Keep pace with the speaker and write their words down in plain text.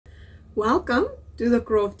Welcome to the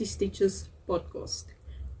Crafty Stitches Podcast.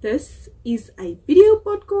 This is a video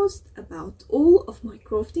podcast about all of my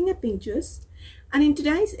crafting adventures, and in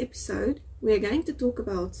today's episode we are going to talk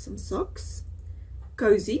about some socks,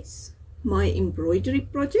 cozies, my embroidery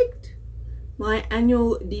project, my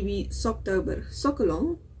annual DB Socktober sock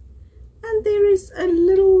along, and there is a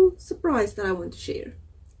little surprise that I want to share.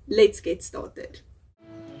 Let's get started.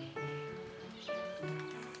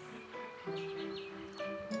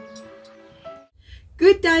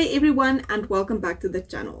 Good day everyone, and welcome back to the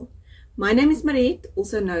channel. My name is Mariette,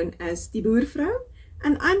 also known as Die Boervrou,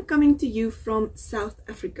 and I'm coming to you from South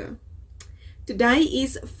Africa. Today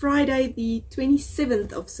is Friday the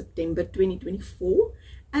 27th of September 2024,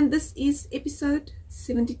 and this is episode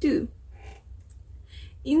 72.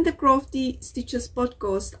 In the Crafty Stitches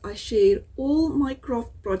podcast, I share all my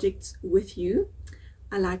craft projects with you.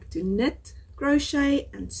 I like to knit, crochet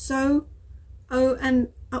and sew. Oh, and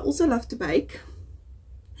I also love to bake.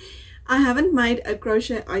 I haven't made a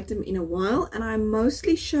crochet item in a while, and I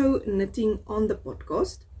mostly show knitting on the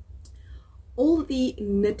podcast. All the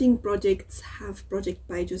knitting projects have project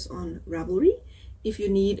pages on Ravelry if you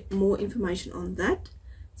need more information on that.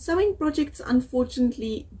 Sewing projects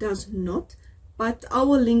unfortunately does not, but I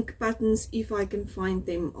will link patterns if I can find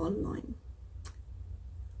them online.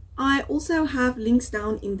 I also have links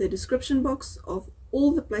down in the description box of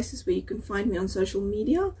all the places where you can find me on social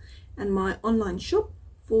media and my online shop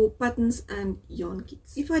for patterns and yarn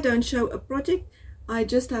kits. If I don't show a project, I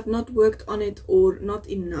just have not worked on it or not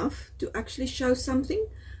enough to actually show something,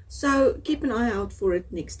 so keep an eye out for it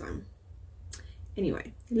next time.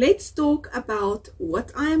 Anyway, let's talk about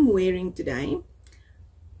what I am wearing today.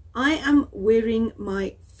 I am wearing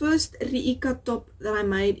my first Riika top that I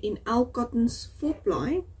made in L Cotton's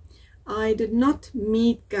 4-ply. I did not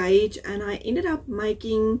meet gauge and I ended up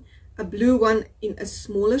making a blue one in a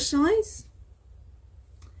smaller size.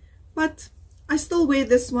 But I still wear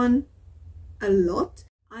this one a lot.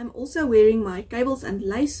 I'm also wearing my cables and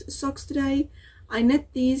lace socks today. I knit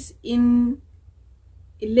these in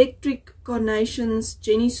Electric Carnation's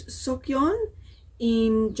Jenny's sock yarn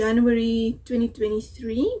in January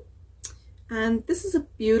 2023, and this is a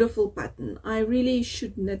beautiful pattern. I really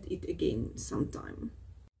should knit it again sometime.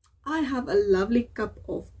 I have a lovely cup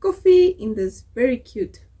of coffee in this very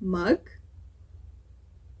cute mug.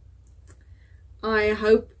 I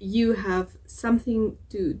hope you have something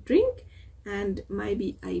to drink and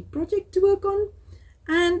maybe a project to work on.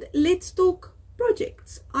 And let's talk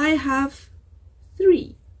projects. I have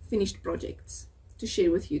 3 finished projects to share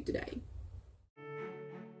with you today.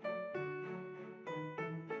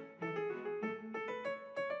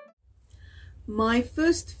 My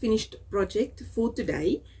first finished project for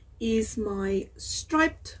today is my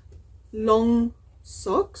striped long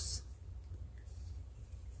socks.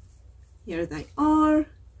 Here they are,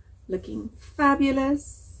 looking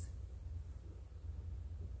fabulous.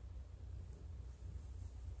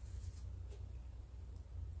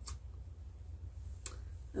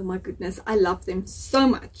 Oh my goodness, I love them so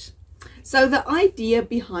much. So the idea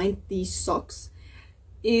behind these socks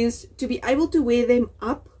is to be able to wear them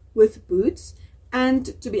up with boots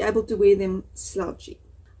and to be able to wear them slouchy.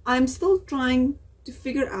 I'm still trying to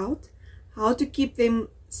figure out how to keep them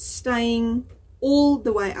staying all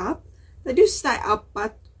the way up. They do stay up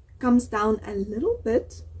but comes down a little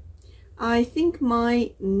bit. I think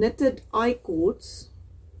my knitted eye cords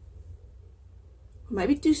are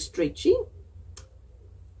maybe too stretchy,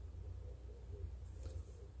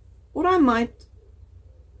 or I might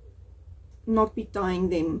not be tying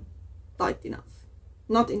them tight enough.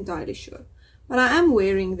 Not entirely sure, but I am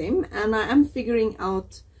wearing them and I am figuring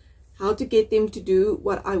out how to get them to do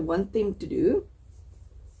what I want them to do.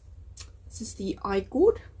 This is the eye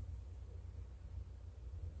cord.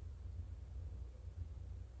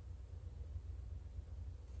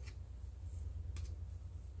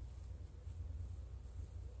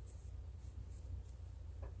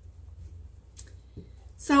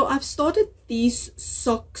 So I've started these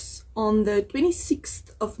socks on the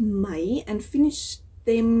 26th of May and finished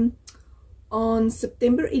them on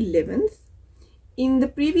September 11th. In the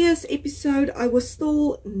previous episode I was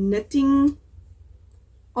still knitting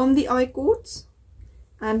on the eye cords,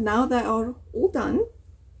 and now they are all done.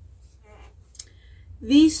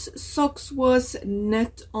 These socks was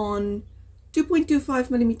knit on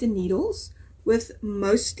 2.25mm needles with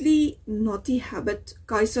mostly Knotty Habit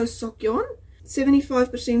Kaiso sock yarn,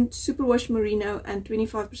 75% superwash merino and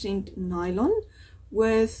 25% nylon,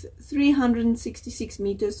 with 366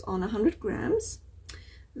 meters on 100 grams.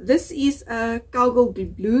 This is a Cowgirl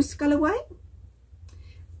Blues colorway,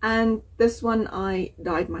 and this one I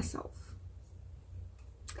dyed myself.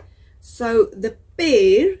 So the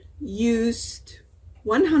pair used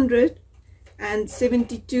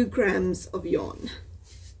 172 grams of yarn.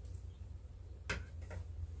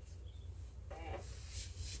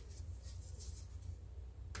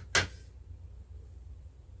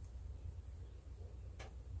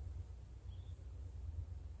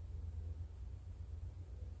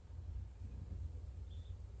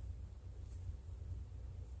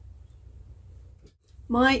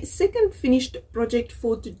 My second finished project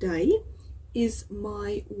for today is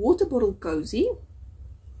my water bottle cozy.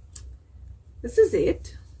 This is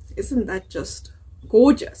it. Isn't that just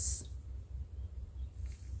gorgeous?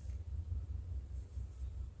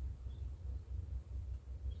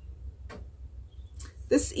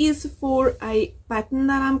 This is for a pattern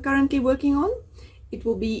that I'm currently working on. It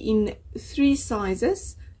will be in 3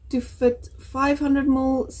 sizes to fit 500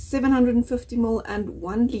 ml, 750 ml and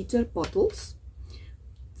 1 liter bottles.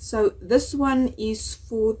 So this one is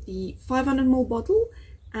for the 500 ml bottle,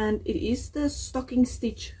 and it is the stocking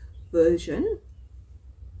stitch version.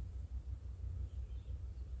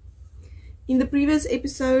 In the previous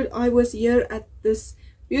episode, I was here at this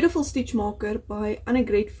beautiful stitch marker by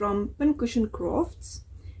Annegret from Pincushion Crafts,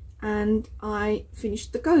 and I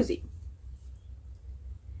finished the cozy.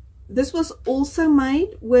 This was also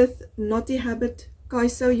made with Knotty Habit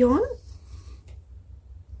Kaiso yarn.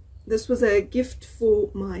 This was a gift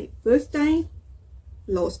for my birthday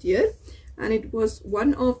last year, and it was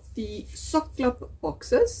one of the Sock Club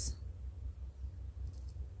boxes.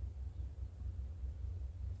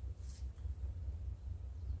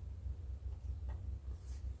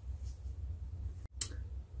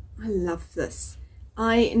 I love this.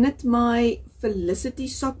 I knit my Felicity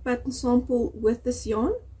sock pattern sample with this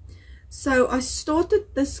yarn. So I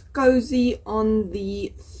started this cozy on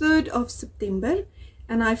the 3rd of September,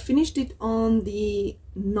 and I finished it on the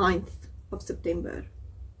 9th of September.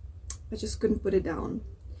 I just couldn't put it down.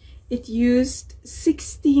 It used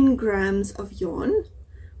 16 grams of yarn.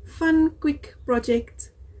 Fun, quick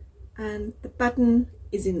project, and the pattern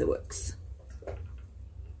is in the works.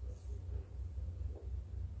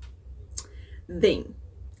 Then,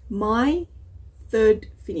 my third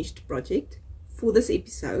finished project for this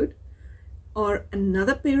episode are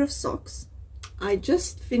another pair of socks. I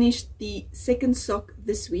just finished the second sock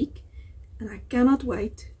this week, and I cannot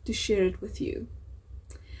wait to share it with you.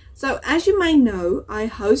 So as you may know, I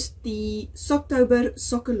host the Socktober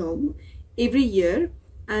sock along every year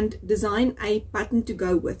and design a pattern to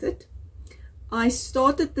go with it. I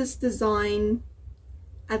started this design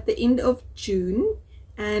at the end of June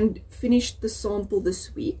and finished the sample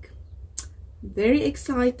this week. Very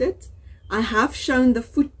excited. I have shown the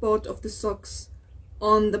foot part of the socks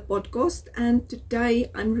on the podcast, and today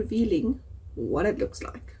I'm revealing what it looks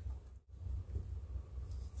like.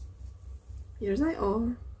 Here they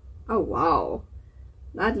are. Oh wow,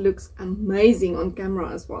 that looks amazing on camera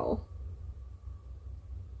as well.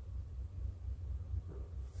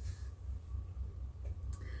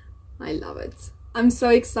 I love it. I'm so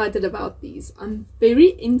excited about these. I'm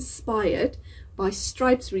very inspired by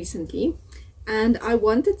stripes recently, and I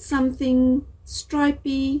wanted something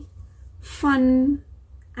stripy, fun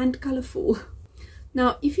and colorful.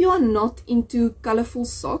 Now, if you are not into colorful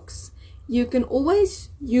socks, you can always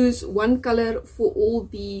use one color for all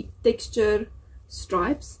the texture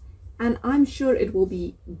stripes, and I'm sure it will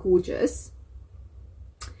be gorgeous.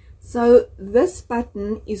 So this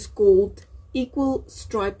pattern is called Equal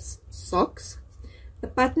Stripes Socks. The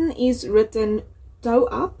pattern is written toe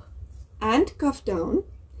up and cuff down,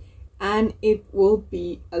 and it will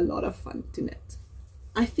be a lot of fun to knit.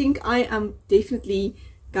 I think I am definitely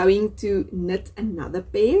going to knit another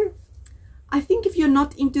pair. I think if you're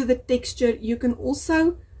not into the texture, you can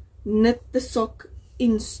also knit the sock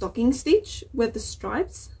in stocking stitch with the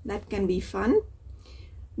stripes. That can be fun.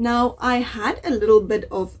 Now, I had a little bit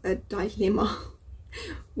of a dilemma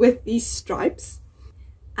with these stripes,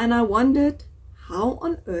 and I wondered, how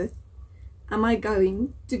on earth am I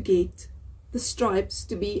going to get the stripes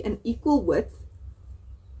to be an equal width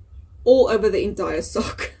all over the entire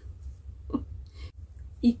sock?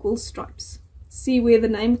 Equal stripes. See where the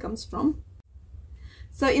name comes from?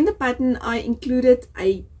 So in the pattern, I included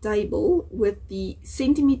a table with the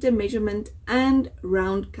centimeter measurement and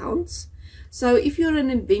round counts. So if you're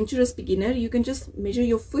an adventurous beginner, you can just measure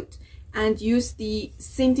your foot and use the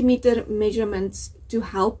centimeter measurements to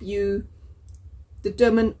help you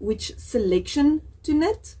determine which selection to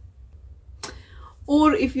knit.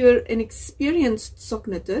 Or if you're an experienced sock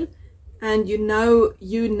knitter and you know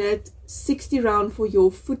you knit 60 round for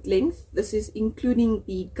your foot length, this is including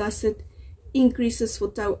the gusset increases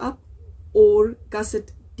for toe up or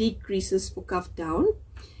gusset decreases for cuff down,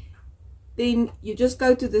 then you just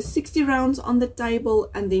go to the 60 rounds on the table,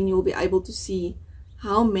 and then you'll be able to see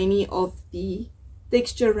how many of the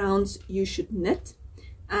texture rounds you should knit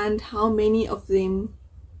and how many of them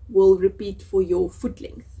will repeat for your foot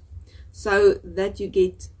length, so that you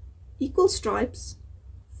get equal stripes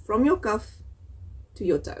from your cuff to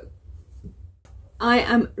your toe. I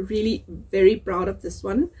am really very proud of this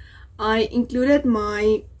one. I included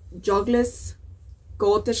my jogless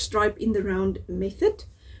garter stripe in the round method,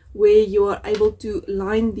 where you are able to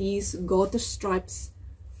line these garter stripes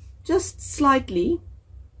just slightly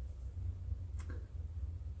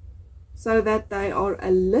so that they are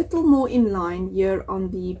a little more in line here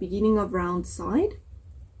on the beginning of round side.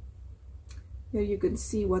 Here you can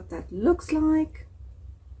see what that looks like.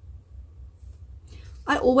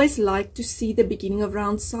 I always like to see the beginning of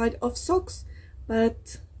round side of socks,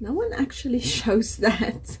 but no one actually shows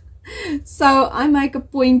that. So I make a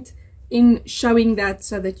point in showing that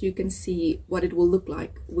so that you can see what it will look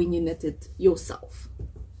like when you knit it yourself.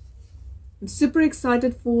 I'm super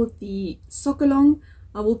excited for the sock along.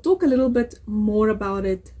 I will talk a little bit more about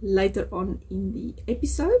it later on in the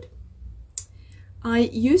episode. I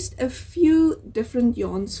used a few different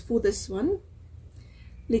yarns for this one.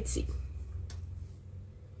 Let's see.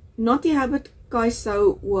 Naughty Habit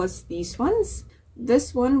Kaiso was these ones.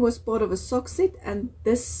 This one was part of a sock set, and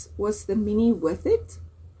this was the mini with it.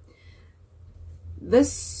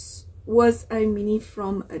 This was a mini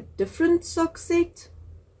from a different sock set,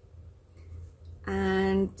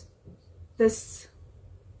 and this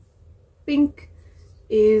pink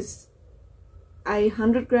is a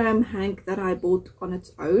 100-gram hank that I bought on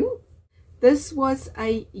its own. This was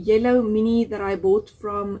a yellow mini that I bought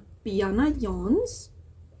from Piana Yarns.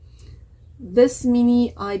 This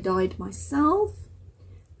mini I dyed myself.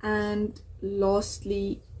 And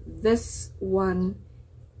lastly, this one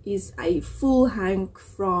is a full hank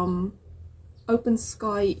from Open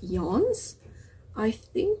Sky Yarns. I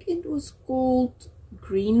think it was called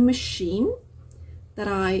Green Machine, that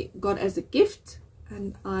I got as a gift,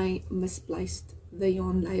 and I misplaced the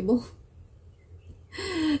yarn label.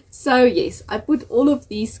 So yes, I put all of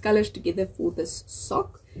these colors together for this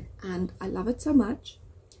sock, and I love it so much.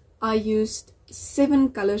 I used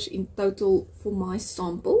 7 colors in total for my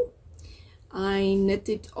sample. I knit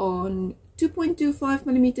it on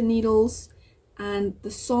 2.25mm needles, and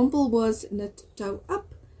the sample was knit toe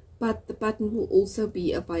up, but the pattern will also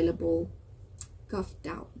be available cuff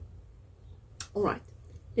down. Alright,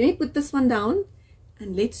 let me put this one down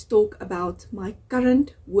and let's talk about my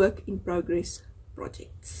current work in progress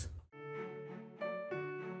projects.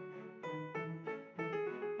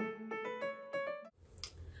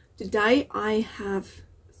 Today I have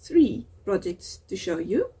 3 projects to show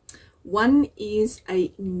you. One is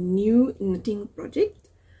a new knitting project,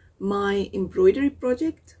 my embroidery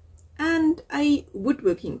project, and a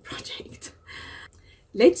woodworking project.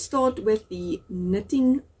 Let's start with the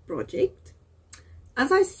knitting project.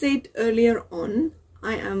 As I said earlier on,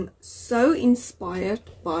 I am so inspired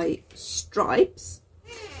by stripes,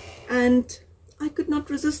 and I could not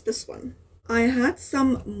resist this one. I had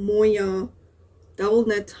some Moya double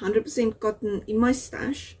knit 100% cotton in my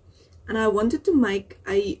stash, and I wanted to make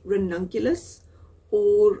a ranunculus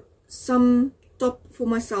or some top for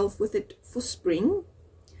myself with it for spring.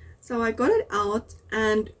 So I got it out,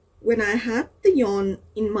 and when I had the yarn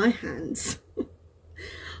in my hands,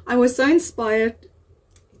 I was so inspired,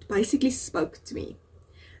 it basically spoke to me.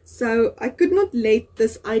 So I could not let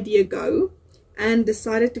this idea go and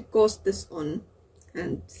decided to cast this on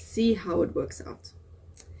and see how it works out.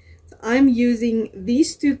 I'm using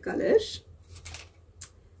these 2 colors.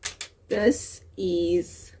 This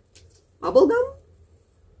is bubblegum,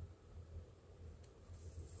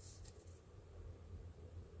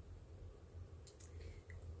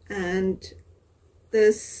 and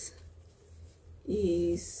this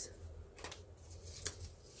is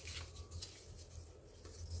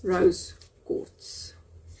rose quartz.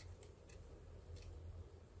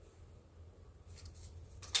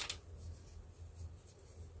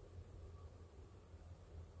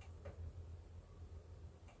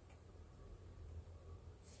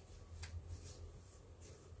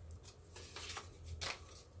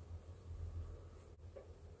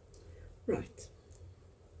 Right,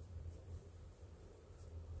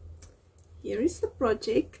 here is the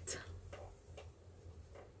project.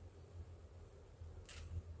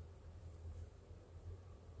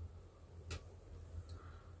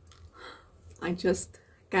 I just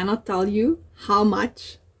cannot tell you how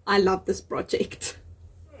much I love this project.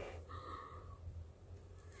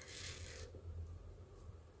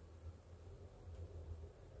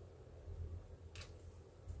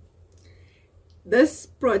 This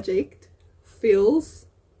project feels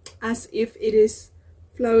as if it is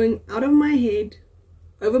flowing out of my head,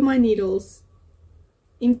 over my needles,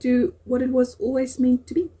 into what it was always meant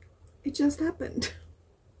to be. It just happened.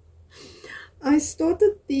 I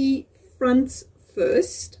started the fronts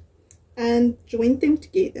first and joined them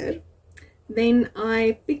together. Then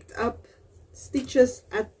I picked up stitches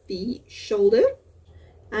at the shoulder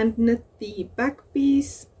and knit the back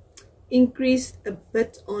piece, increased a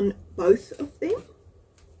bit on both of them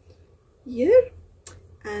here,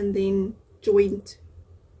 and then joined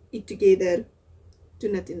it together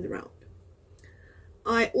to knit in the round.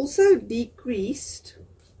 I also decreased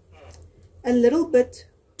a little bit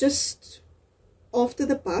just after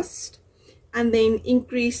the bust, and then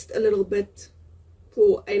increased a little bit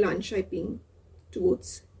for A-line shaping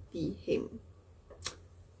towards the hem.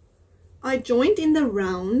 I joined in the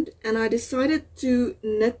round and I decided to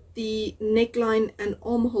knit the neckline and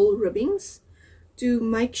armhole ribbings to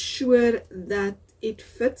make sure that it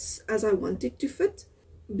fits as I want it to fit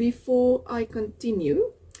before I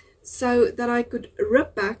continue, so that I could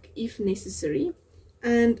rip back if necessary.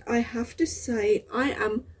 And I have to say, I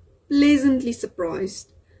am pleasantly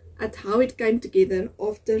surprised at how it came together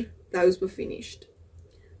after those were finished.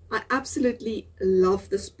 I absolutely love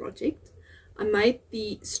this project. I made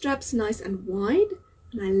the straps nice and wide,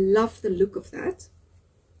 and I love the look of that.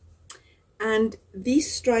 And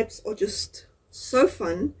these stripes are just so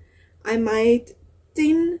fun. I made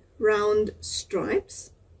 10 round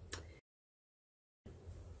stripes.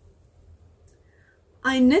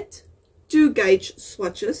 I knit 2 gauge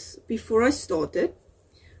swatches before I started,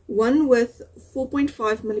 one with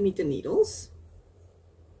 4.5mm needles,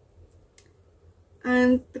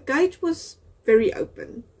 and the gauge was very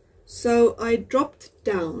open, so I dropped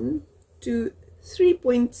down to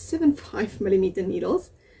 3.75mm needles,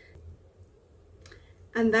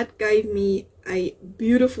 and that gave me a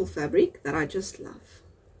beautiful fabric that I just love.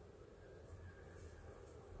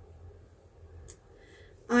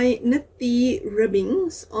 I knit the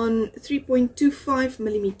ribbings on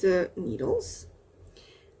 3.25mm needles,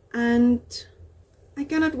 and I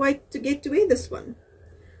cannot wait to get to wear this one.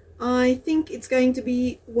 I think it's going to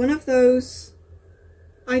be one of those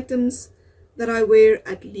items that I wear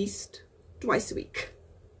at least twice a week.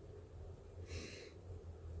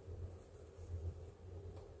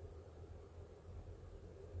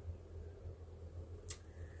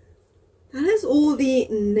 That is all the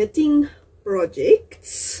knitting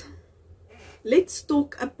projects. Let's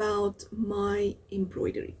talk about my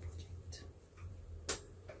embroidery project.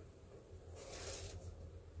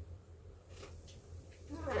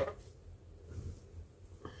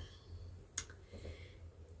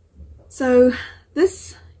 So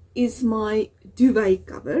this is my duvet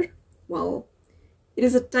cover. Well, it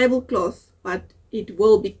is a tablecloth, but it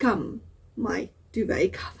will become my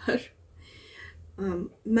duvet cover.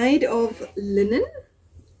 Made of linen,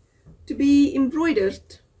 to be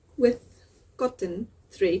embroidered with cotton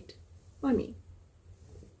thread by me.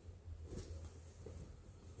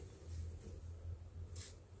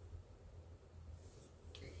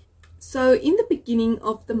 So in the beginning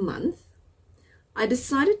of the month, I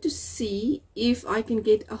decided to see if I can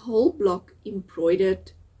get a whole block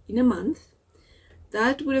embroidered in a month.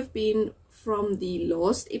 That would have been from the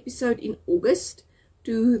last episode in August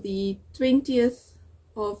to the 20th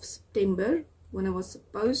of September, when I was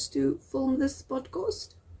supposed to film this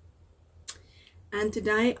podcast. And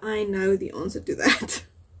today I know the answer to that.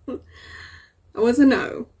 That was a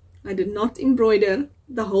no. I did not embroider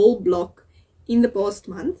the whole block in the past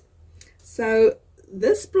month. So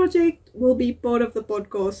this project will be part of the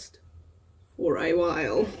podcast for a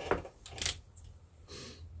while.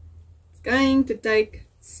 It's going to take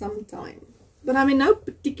some time, but I'm in no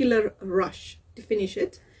particular rush to finish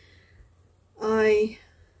it.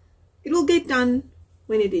 It will get done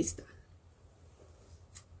when it is done.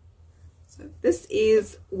 So this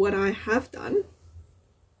is what I have done.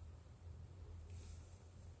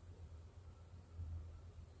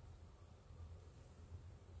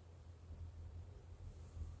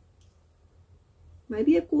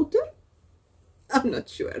 Maybe a quarter? I'm not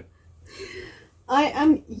sure. I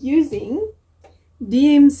am using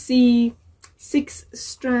DMC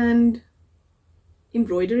 6-strand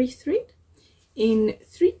embroidery thread in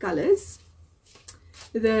 3 colors.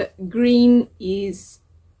 The green is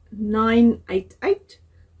 988,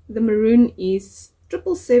 the maroon is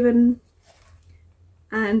 777,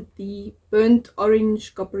 and the burnt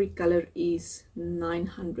orange coppery color is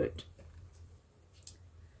 900.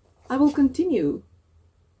 I will continue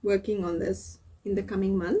working on this in the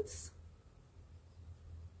coming months.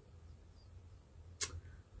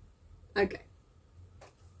 Okay.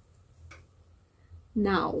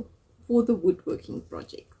 Now, for the woodworking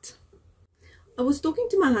project. I was talking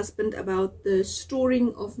to my husband about the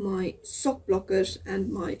storing of my sock blockers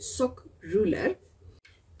and my sock ruler.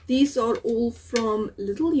 These are all from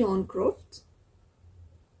Little Yarn Craft.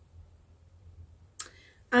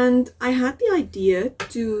 And I had the idea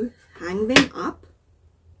to hang them up.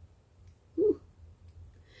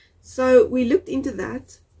 So we looked into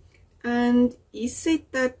that, and he said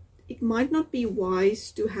that it might not be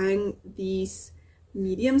wise to hang these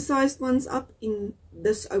medium-sized ones up in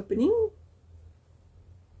this opening,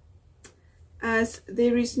 as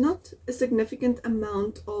there is not a significant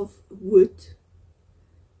amount of wood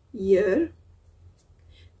here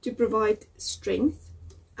to provide strength,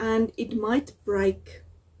 and it might break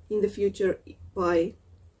in the future by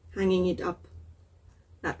hanging it up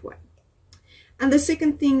that way. And the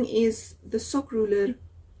second thing is the sock ruler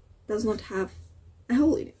does not have a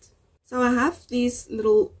hole in it. So I have these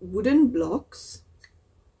little wooden blocks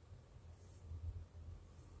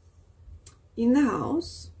in the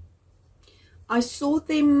house. I saw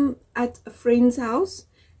them at a friend's house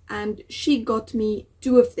and she got me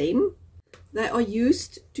 2 of them. They are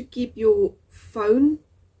used to keep your phone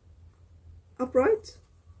upright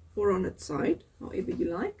or on its side, however you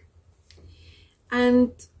like.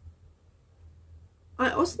 And I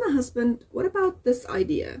asked my husband, what about this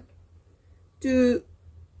idea to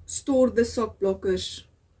store the sock blockers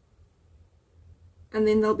and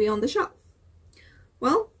then they'll be on the shelf?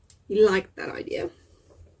 Well, he liked that idea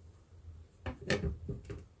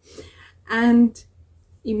and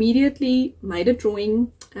immediately made a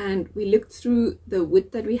drawing, and we looked through the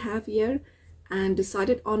wood that we have here and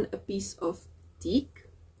decided on a piece of teak.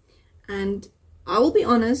 And I will be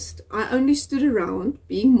honest, I only stood around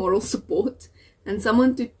being moral support and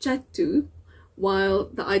someone to chat to while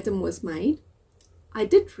the item was made. I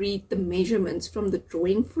did read the measurements from the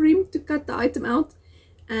drawing for him to cut the item out,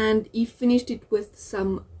 and he finished it with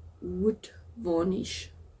some wood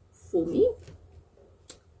varnish for me.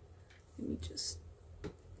 Let me just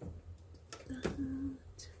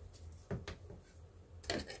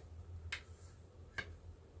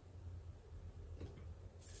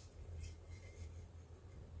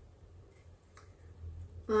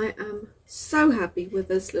I am so happy with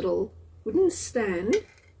this little wooden stand.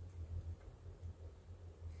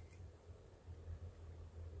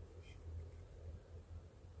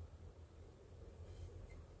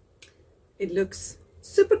 It looks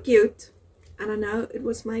super cute, and I know it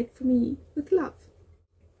was made for me with love.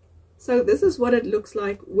 So this is what it looks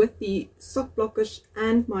like with the sock blockers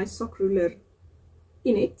and my sock ruler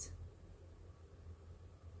in it.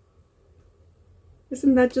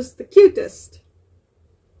 Isn't that just the cutest?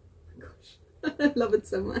 I love it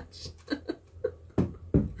so much.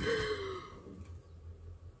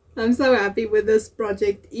 I'm so happy with this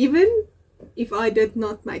project, even if I did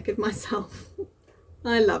not make it myself.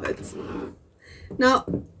 I love it. Now,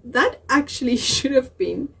 that actually should have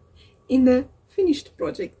been in the finished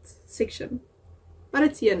project section, but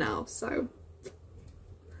it's here now, so.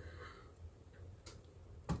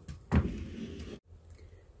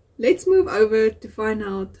 Let's move over to find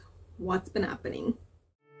out what's been happening.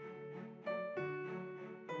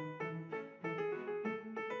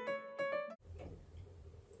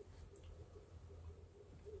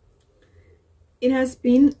 It has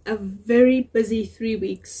been a very busy 3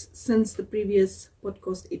 weeks since the previous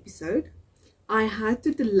podcast episode. I had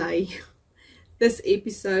to delay this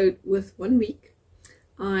episode with 1 week.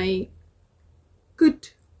 I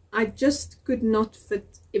just could not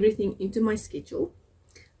fit everything into my schedule.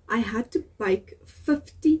 I had to bake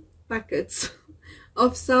 50 packets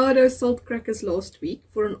of sourdough salt crackers last week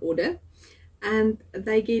for an order, and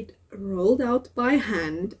they get rolled out by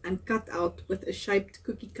hand and cut out with a shaped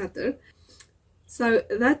cookie cutter. So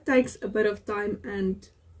that takes a bit of time and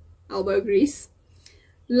elbow grease.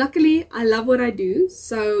 Luckily, I love what I do,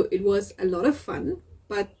 so it was a lot of fun,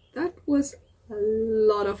 but that was a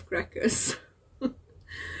lot of crackers.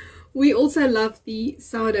 We also love the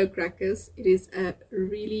sourdough crackers. It is a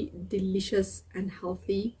really delicious and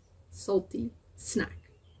healthy, salty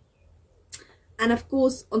snack. And of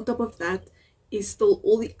course, on top of that is still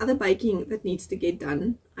all the other baking that needs to get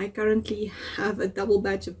done. I currently have a double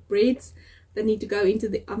batch of breads that need to go into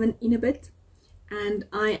the oven in a bit, and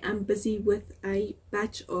I am busy with a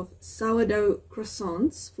batch of sourdough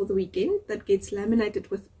croissants for the weekend that gets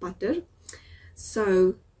laminated with butter,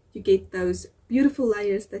 so you get those beautiful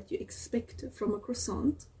layers that you expect from a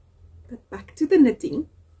croissant. But back to the knitting.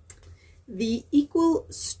 The equal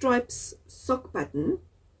stripes sock pattern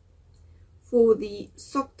for the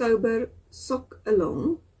Socktober sock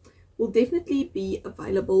along will definitely be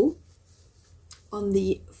available on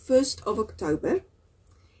the 1st of October.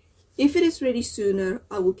 If it is ready sooner,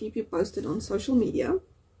 I will keep you posted on social media.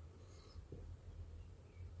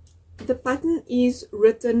 The pattern is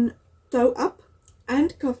written toe up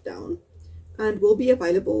and cuff down and will be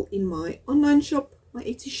available in my online shop, my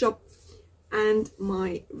Etsy shop, and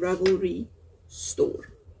my Ravelry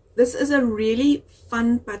store. This is a really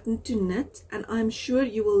fun pattern to knit, and I'm sure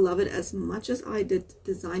you will love it as much as I did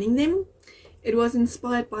designing them. It was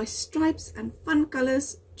inspired by stripes and fun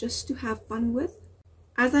colors just to have fun with.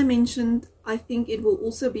 As I mentioned, I think it will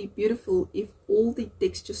also be beautiful if all the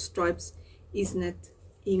texture stripes is knit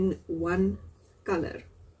in one color.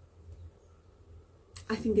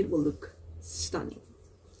 I think it will look stunning.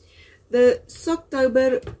 The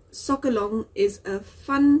Socktober sock along is a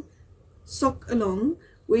fun sock along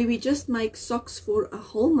where we just make socks for a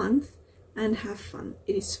whole month and have fun.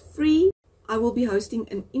 It is free. I will be hosting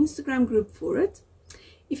an Instagram group for it.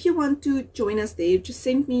 If you want to join us there, just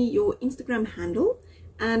send me your Instagram handle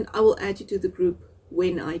and I will add you to the group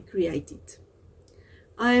when I create it.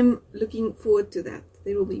 I'm looking forward to that.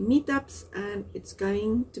 There will be meetups and it's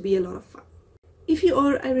going to be a lot of fun. If you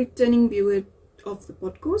are a returning viewer of the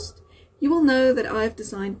podcast, you will know that I've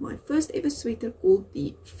designed my first ever sweater called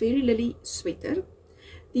the Fairy Lily sweater.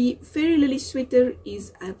 The Fairy Lily sweater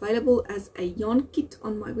is available as a yarn kit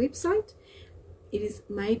on my website. It is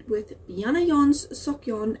made with Piana yarns, sock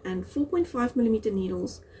yarn and 4.5mm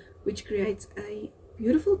needles, which creates a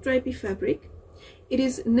beautiful drapey fabric. It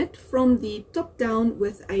is knit from the top down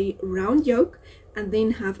with a round yoke and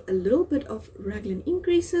then have a little bit of raglan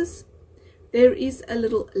increases. There is a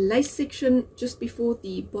little lace section just before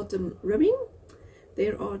the bottom ribbing.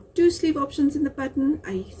 There are two sleeve options in the pattern,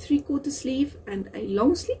 a 3/4 sleeve and a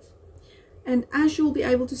long sleeve. And as you'll be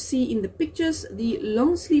able to see in the pictures, the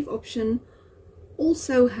long sleeve option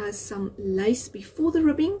also has some lace before the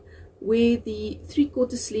ribbing, where the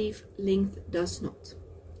 3/4 sleeve length does not.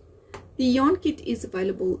 The yarn kit is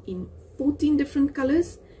available in 14 different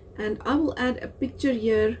colors, and I will add a picture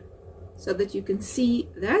here so that you can see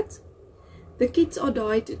that. The kits are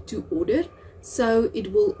dyed to order, so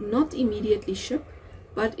it will not immediately ship,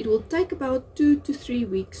 but it will take about 2 to 3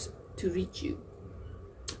 weeks to reach you.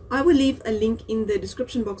 I will leave a link in the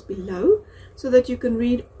description box below so that you can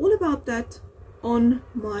read all about that on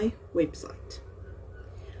my website.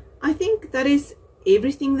 I think that is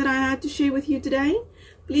everything that I had to share with you today.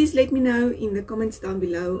 Please let me know in the comments down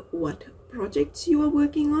below what projects you are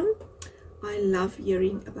working on. I love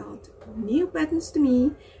hearing about new patterns to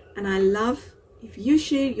me, and I love if you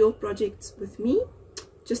share your projects with me,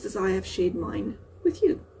 just as I have shared mine with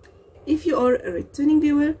you. If you are a returning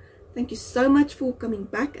viewer, thank you so much for coming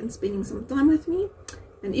back and spending some time with me.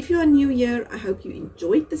 And if you are new here, I hope you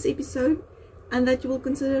enjoyed this episode and that you will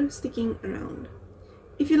consider sticking around.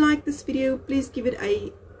 If you like this video, please give it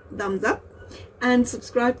a thumbs up and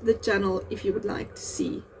subscribe to the channel if you would like to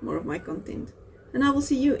see more of my content. And I will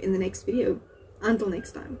see you in the next video. Until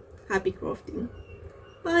next time, happy crafting.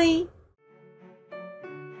 Bye!